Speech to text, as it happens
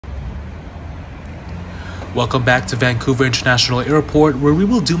Welcome back to Vancouver International Airport, where we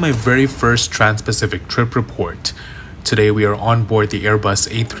will do my very first Trans-Pacific trip report. Today we are on board the Airbus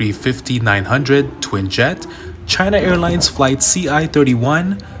A350-900 twin jet, China Airlines flight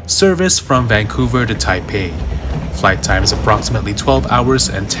CI31, service from Vancouver to Taipei. Flight time is approximately 12 hours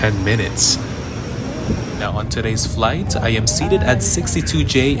and 10 minutes. Now on today's flight, I am seated at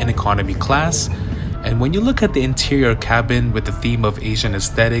 62J in economy class. And when you look at the interior cabin with the theme of Asian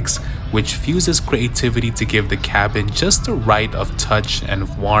aesthetics, which fuses creativity to give the cabin just the right of touch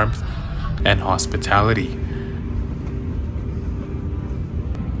and warmth and hospitality.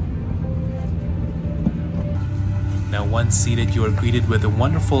 Now once seated, you are greeted with a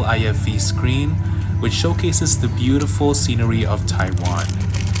wonderful IFV screen, which showcases the beautiful scenery of Taiwan.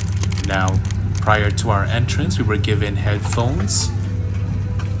 Now, prior to our entrance, we were given headphones,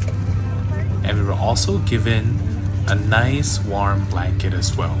 and we were also given a nice warm blanket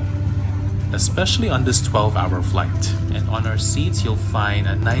as well, especially on this 12-hour flight. And on our seats, you'll find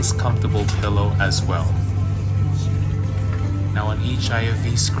a nice comfortable pillow as well. Now on each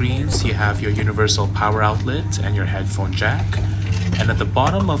IFV screens, you have your universal power outlet and your headphone jack. And at the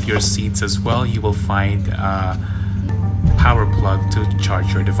bottom of your seats as well, you will find a power plug to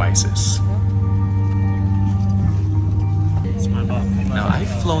charge your devices. Now,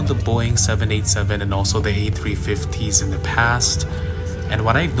 I've flown the Boeing 787 and also the A350s in the past, and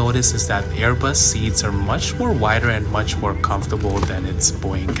what I've noticed is that Airbus seats are much more wider and much more comfortable than its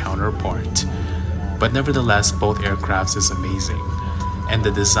Boeing counterpart. But nevertheless, both aircrafts is amazing, and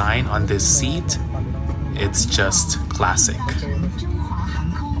the design on this seat, it's just classic.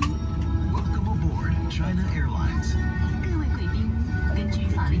 Welcome aboard China Airlines.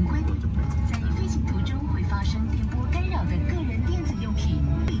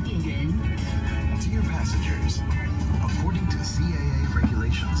 Dear passengers, according to CAA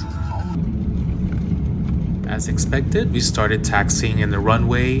regulations, As expected, we started taxiing in the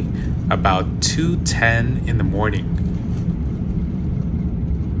runway about 2:10 in the morning.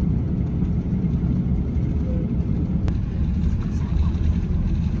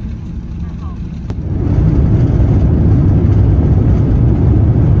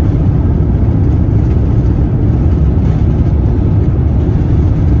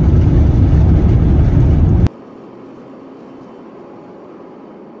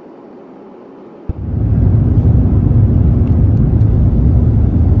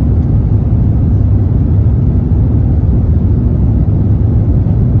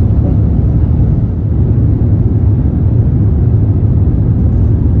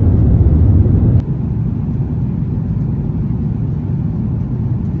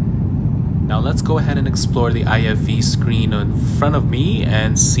 Let's go ahead and explore the IFV screen in front of me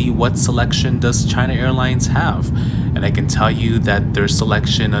and see what selection does China Airlines have. And I can tell you that their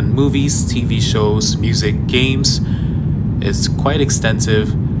selection on movies, TV shows, music, games is quite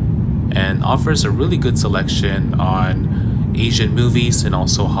extensive and offers a really good selection on Asian movies and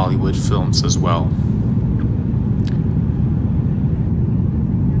also Hollywood films as well.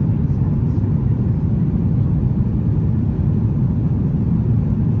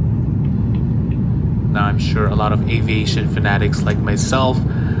 Now, I'm sure a lot of aviation fanatics like myself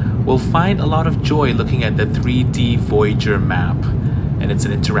will find a lot of joy looking at the 3D Voyager map. And it's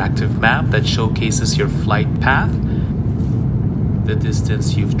an interactive map that showcases your flight path, the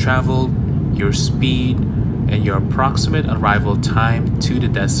distance you've traveled, your speed, and your approximate arrival time to the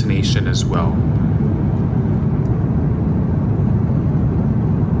destination as well.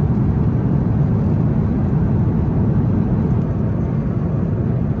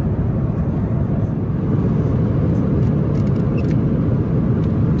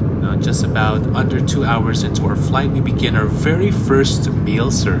 Just about under 2 hours into our flight, we begin our very first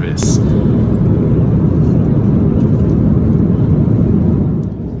meal service.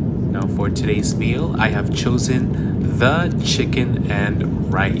 Now for today's meal, I have chosen the chicken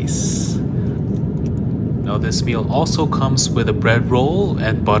and rice. Now this meal also comes with a bread roll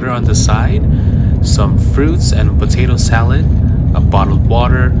and butter on the side, some fruits and a potato salad, a bottled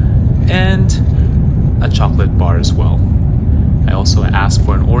water, and a chocolate bar as well. I also asked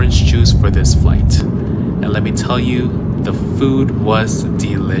for an orange juice for this flight. And let me tell you, the food was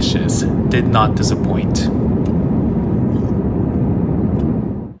delicious. Did not disappoint.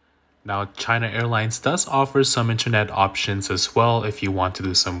 Now, China Airlines does offer some internet options as well. If you want to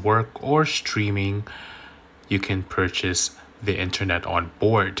do some work or streaming, you can purchase the internet on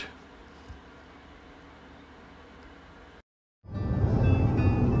board.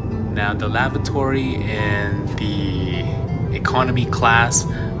 Now, the lavatory in the economy class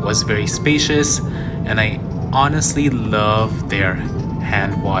was very spacious, and I honestly love their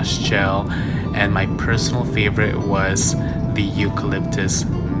hand wash gel and my personal favorite was the eucalyptus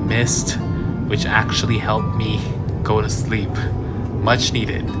mist, which actually helped me go to sleep. Much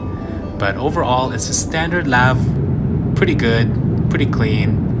needed. But overall, it's a standard lab, pretty good, pretty clean,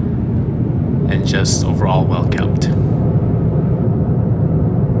 and just overall well kept.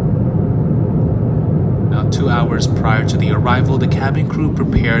 Now 2 hours prior to the arrival, the cabin crew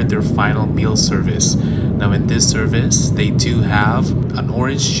prepared their final meal service. Now in this service, they do have an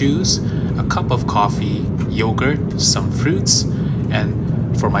orange juice, a cup of coffee, yogurt, some fruits,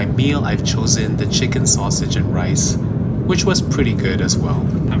 and for my meal, I've chosen the chicken sausage and rice, which was pretty good as well.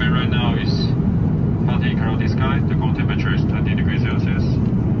 Taipei right now is partly cloudy sky. The core temperature is 20 degrees Celsius,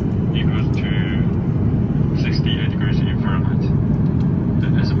 equals to 68 degrees in Fahrenheit. The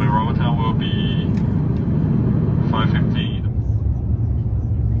estimate arrival time will be 5:15.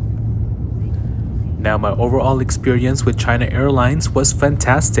 Now my overall experience with China Airlines was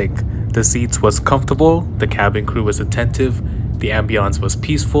fantastic. The seats was comfortable, the cabin crew was attentive, the ambiance was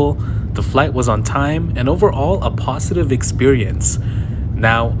peaceful, the flight was on time, and overall a positive experience.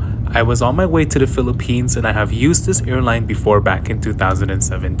 Now, I was on my way to the Philippines and I have used this airline before back in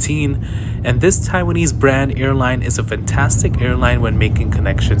 2017, and this Taiwanese brand airline is a fantastic airline when making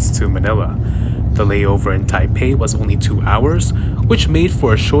connections to Manila. The layover in Taipei was only 2 hours, which made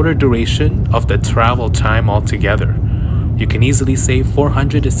for a shorter duration of the travel time altogether. You can easily save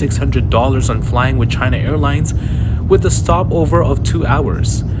 $400 to $600 on flying with China Airlines with a stopover of 2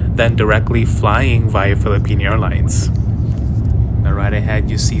 hours, then directly flying via Philippine Airlines. Now right ahead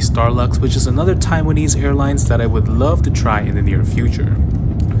you see Starlux, which is another Taiwanese airlines that I would love to try in the near future.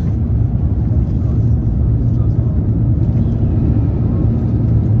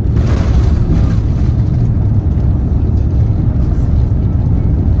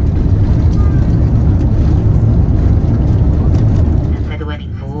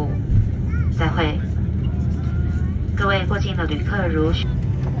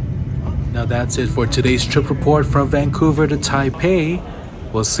 Now that's it for today's trip report from Vancouver to Taipei.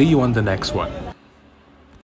 We'll see you on the next one.